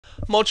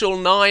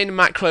Module 9,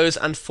 Macros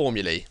and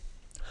Formulae.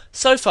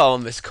 So far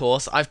on this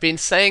course, I've been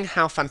saying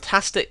how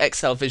fantastic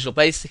Excel Visual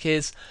Basic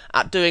is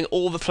at doing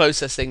all the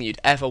processing you'd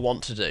ever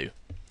want to do.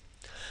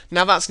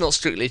 Now that's not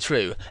strictly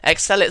true.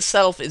 Excel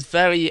itself is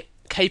very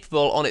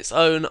capable on its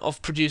own of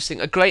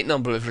producing a great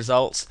number of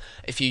results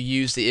if you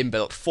use the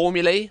inbuilt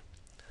formulae,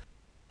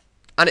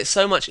 and it's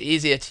so much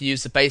easier to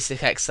use the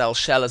basic Excel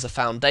shell as a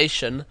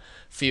foundation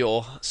for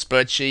your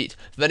spreadsheet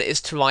than it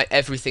is to write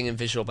everything in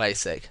Visual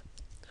Basic.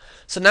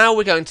 So now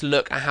we're going to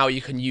look at how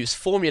you can use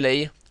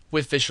formulae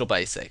with Visual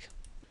Basic.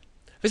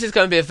 This is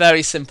going to be a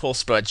very simple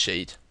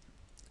spreadsheet.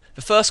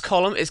 The first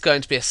column is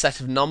going to be a set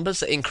of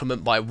numbers that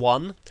increment by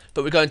 1,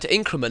 but we're going to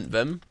increment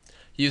them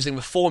using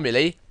the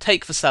formulae,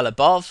 take the cell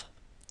above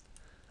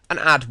and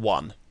add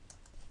 1.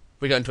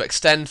 We're going to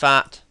extend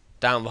that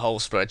down the whole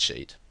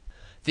spreadsheet.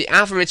 The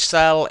average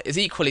cell is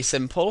equally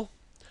simple.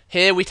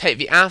 Here we take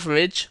the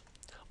average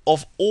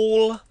of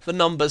all the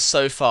numbers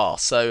so far.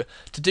 So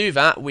to do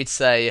that, we'd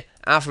say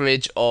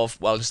average of,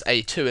 well, just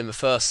A2 in the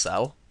first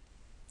cell.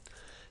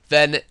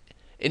 Then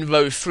in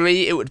row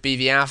 3 it would be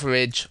the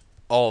average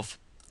of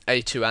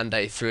A2 and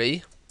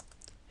A3.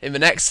 In the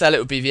next cell it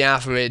would be the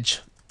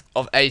average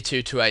of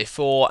A2 to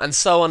A4, and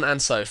so on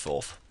and so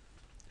forth.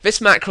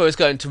 This macro is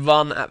going to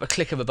run at the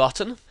click of a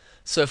button.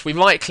 So if we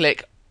right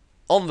click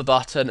on the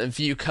button and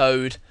view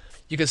code,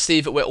 you can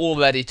see that we're all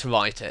ready to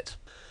write it.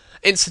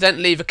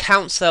 Incidentally, the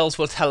count cells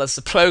will tell us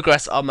the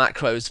progress our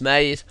macro's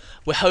made.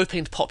 We're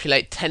hoping to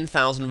populate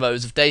 10,000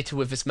 rows of data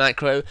with this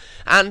macro,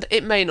 and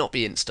it may not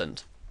be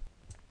instant.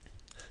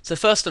 So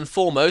first and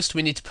foremost,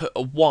 we need to put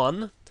a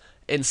 1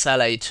 in cell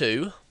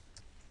A2.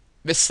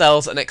 This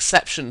cell's an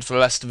exception to the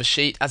rest of the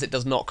sheet as it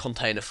does not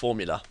contain a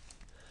formula.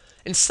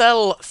 In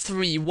cell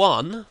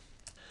 3.1,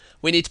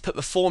 we need to put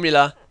the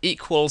formula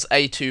equals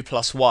A2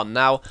 plus 1.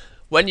 Now,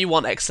 when you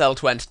want Excel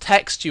to enter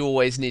text, you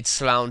always need to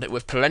surround it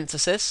with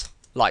parentheses,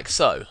 like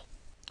so.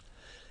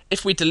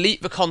 If we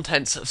delete the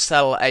contents of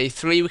cell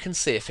A3, we can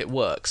see if it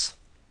works.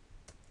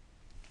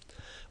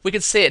 We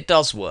can see it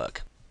does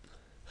work.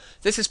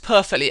 This is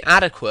perfectly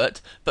adequate,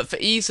 but for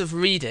ease of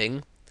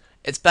reading,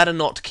 it's better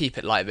not to keep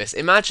it like this.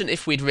 Imagine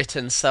if we'd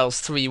written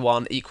cells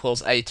 3.1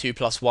 equals A2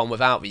 plus 1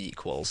 without the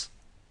equals.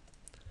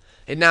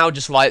 It now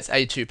just writes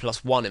A2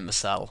 plus 1 in the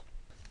cell.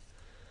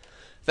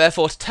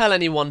 Therefore, to tell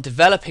anyone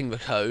developing the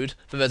code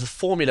that there's a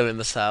formula in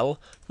the cell,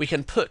 we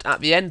can put at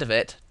the end of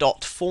it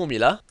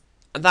 .formula,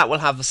 and that will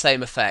have the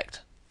same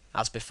effect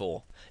as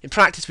before. In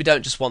practice, we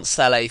don't just want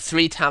cell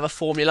A3 to have a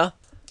formula.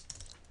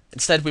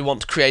 Instead, we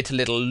want to create a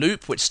little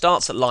loop which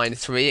starts at line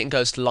 3 and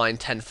goes to line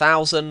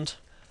 10,000.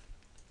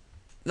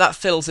 That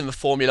fills in the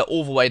formula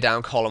all the way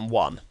down column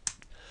 1.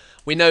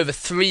 We know the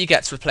 3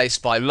 gets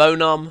replaced by row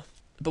num,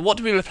 but what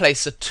do we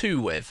replace the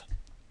 2 with?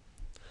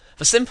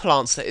 The simple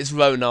answer is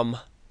row num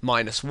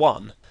minus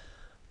 1.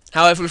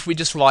 However, if we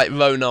just write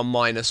row num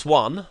minus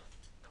 1,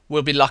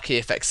 we'll be lucky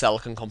if Excel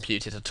can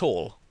compute it at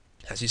all.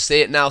 As you see,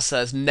 it now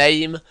says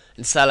name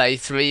in cell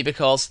A3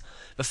 because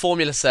the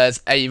formula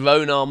says a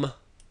row num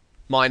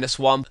minus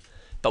 1,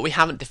 but we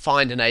haven't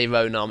defined an a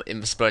row num in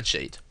the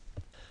spreadsheet.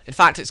 In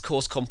fact, it's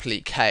caused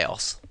complete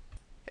chaos.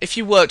 If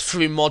you worked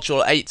through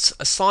Module 8's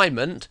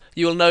assignment,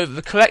 you will know that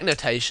the correct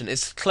notation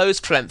is to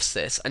close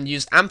parenthesis and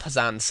use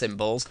ampersand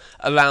symbols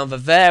around the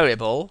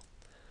variable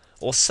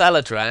or cell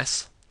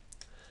address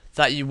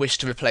that you wish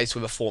to replace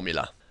with a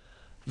formula.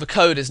 The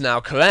code is now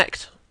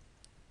correct.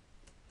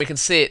 We can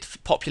see it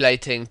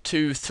populating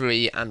 2,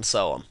 3 and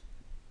so on.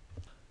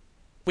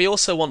 We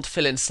also want to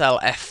fill in cell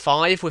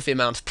F5 with the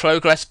amount of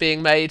progress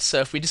being made,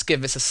 so if we just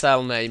give this a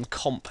cell name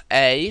comp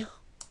A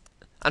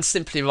and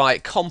simply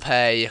write comp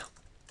A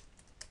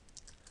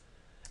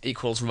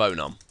equals row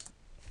num,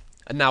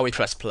 and now we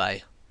press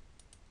play.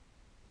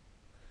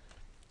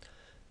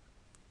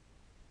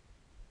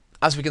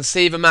 As we can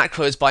see, the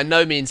macro is by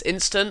no means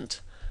instant,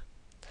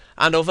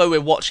 and although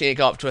we're watching it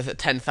go up to us at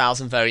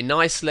 10,000 very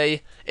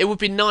nicely, it would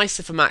be nice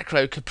if a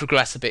macro could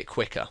progress a bit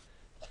quicker.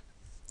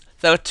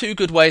 There are 2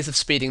 good ways of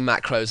speeding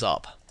macros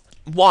up.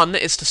 One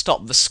is to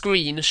stop the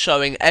screen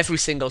showing every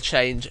single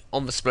change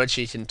on the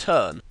spreadsheet in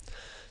turn.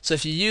 So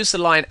if you use the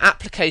line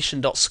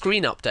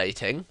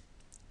application.screenUpdating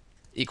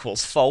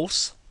equals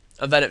false,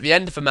 and then at the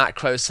end of the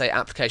macro say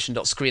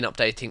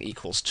application.screenUpdating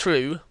equals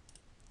true,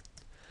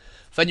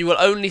 then you will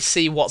only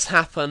see what's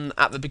happened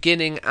at the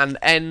beginning and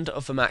end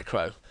of the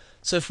macro.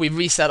 So if we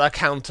reset our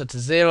counter to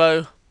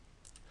 0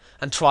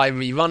 and try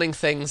rerunning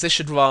things, this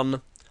should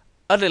run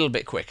a little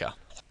bit quicker.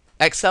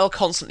 Excel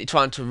constantly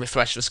trying to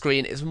refresh the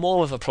screen is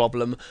more of a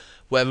problem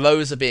where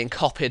rows are being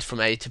copied from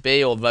A to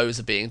B or rows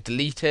are being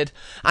deleted,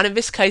 and in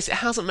this case it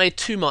hasn't made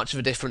too much of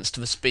a difference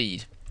to the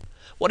speed.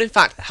 What in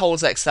fact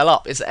holds Excel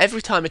up is that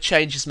every time a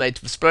change is made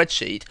to the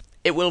spreadsheet,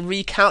 it will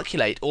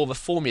recalculate all the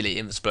formulae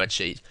in the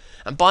spreadsheet,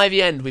 and by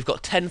the end we've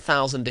got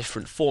 10,000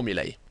 different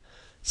formulae.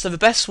 So the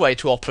best way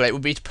to operate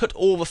would be to put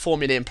all the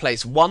formulae in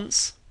place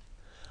once,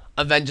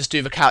 and then just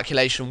do the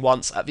calculation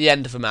once at the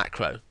end of a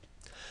macro.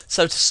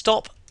 So to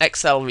stop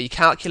Excel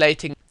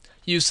recalculating,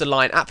 use the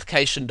line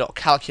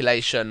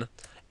application.calculation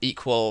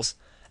equals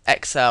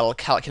Excel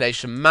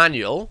calculation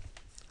manual,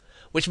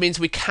 which means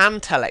we can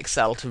tell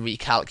Excel to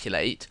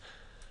recalculate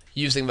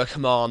using the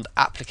command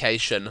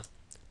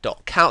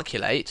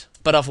application.calculate,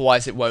 but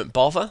otherwise it won't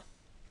bother.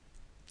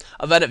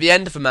 And then at the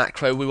end of the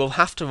macro we will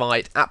have to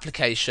write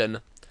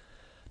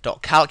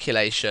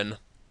application.calculation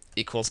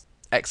equals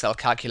Excel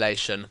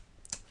calculation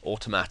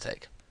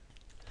automatic.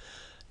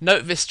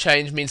 Note this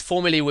change means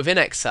formulae within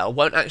Excel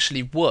won't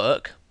actually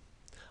work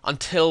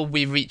until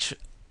we reach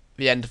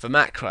the end of the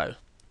macro.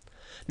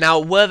 Now,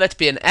 were there to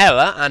be an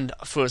error, and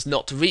for us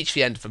not to reach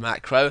the end of the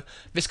macro,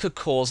 this could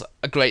cause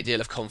a great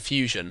deal of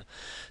confusion.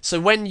 So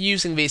when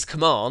using these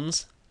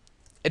commands,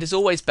 it is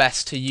always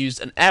best to use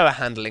an error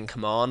handling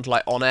command,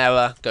 like on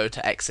error, go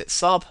to exit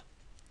sub,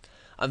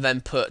 and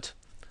then put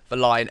the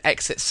line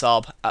exit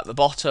sub at the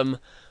bottom,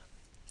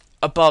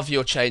 above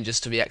your changes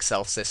to the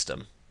Excel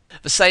system.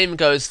 The same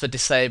goes for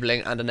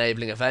disabling and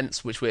enabling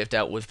events, which we have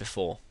dealt with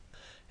before.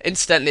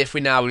 Incidentally, if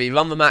we now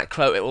rerun the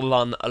macro, it will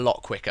run a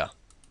lot quicker.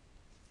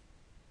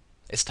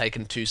 It's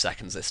taken 2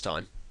 seconds this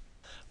time.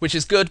 Which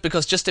is good,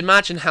 because just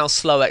imagine how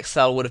slow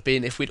Excel would have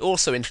been if we'd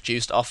also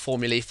introduced our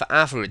formulae for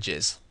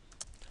averages.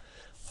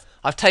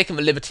 I've taken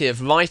the liberty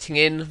of writing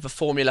in the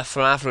formula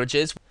for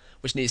averages,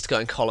 which needs to go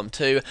in column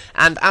 2,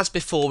 and as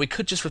before we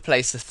could just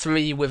replace the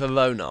 3 with a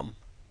row num.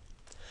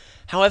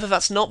 However,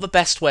 that's not the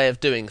best way of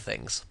doing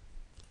things.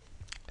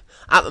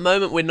 At the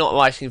moment we're not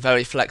writing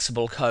very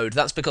flexible code.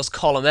 That's because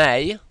column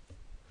A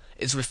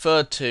is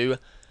referred to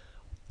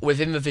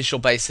within the Visual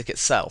Basic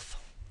itself.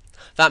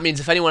 That means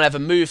if anyone ever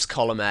moves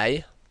column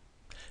A,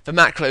 the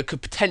macro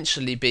could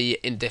potentially be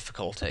in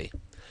difficulty.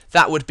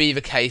 That would be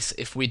the case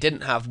if we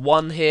didn't have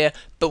 1 here,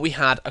 but we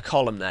had a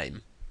column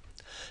name.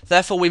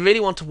 Therefore we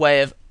really want a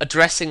way of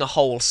addressing a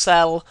whole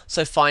cell,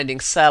 so finding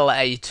cell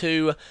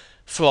A2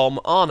 from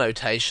our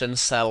notation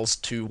cells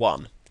 2,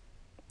 1.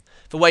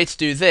 The way to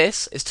do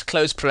this is to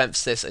close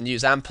parenthesis and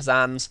use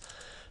ampersands,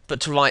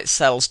 but to write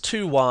cells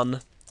 2,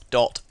 1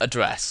 dot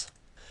address.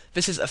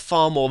 This is a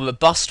far more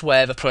robust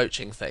way of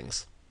approaching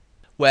things.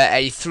 Where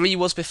A3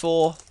 was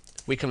before,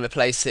 we can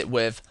replace it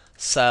with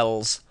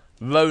cells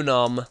row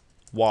num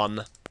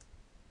 1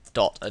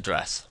 dot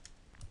address.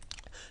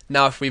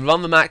 Now if we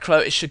run the macro,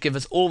 it should give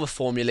us all the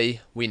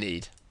formulae we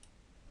need.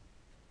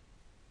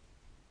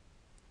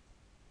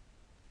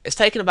 It's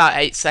taken about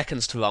 8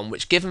 seconds to run,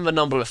 which given the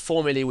number of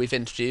formulae we've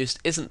introduced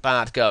isn't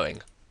bad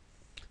going.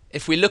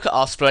 If we look at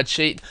our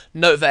spreadsheet,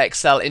 note that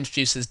Excel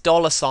introduces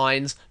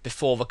 $signs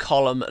before the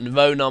column and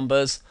row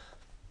numbers.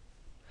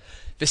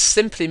 This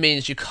simply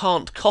means you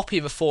can't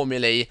copy the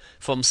formulae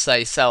from,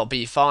 say, cell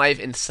B5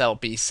 into cell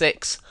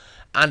B6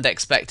 and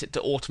expect it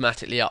to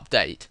automatically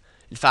update.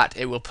 In fact,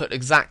 it will put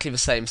exactly the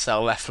same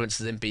cell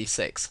references in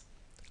B6,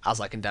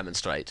 as I can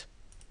demonstrate.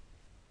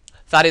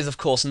 That is, of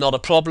course, not a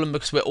problem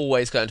because we're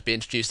always going to be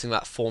introducing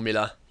that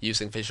formula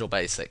using Visual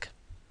Basic.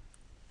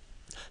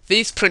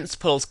 These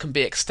principles can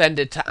be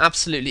extended to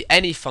absolutely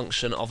any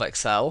function of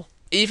Excel,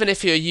 even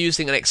if you're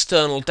using an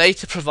external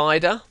data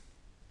provider.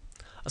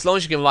 As long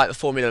as you can write the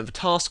formula in the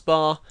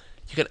taskbar,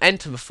 you can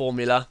enter the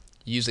formula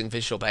using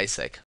Visual Basic.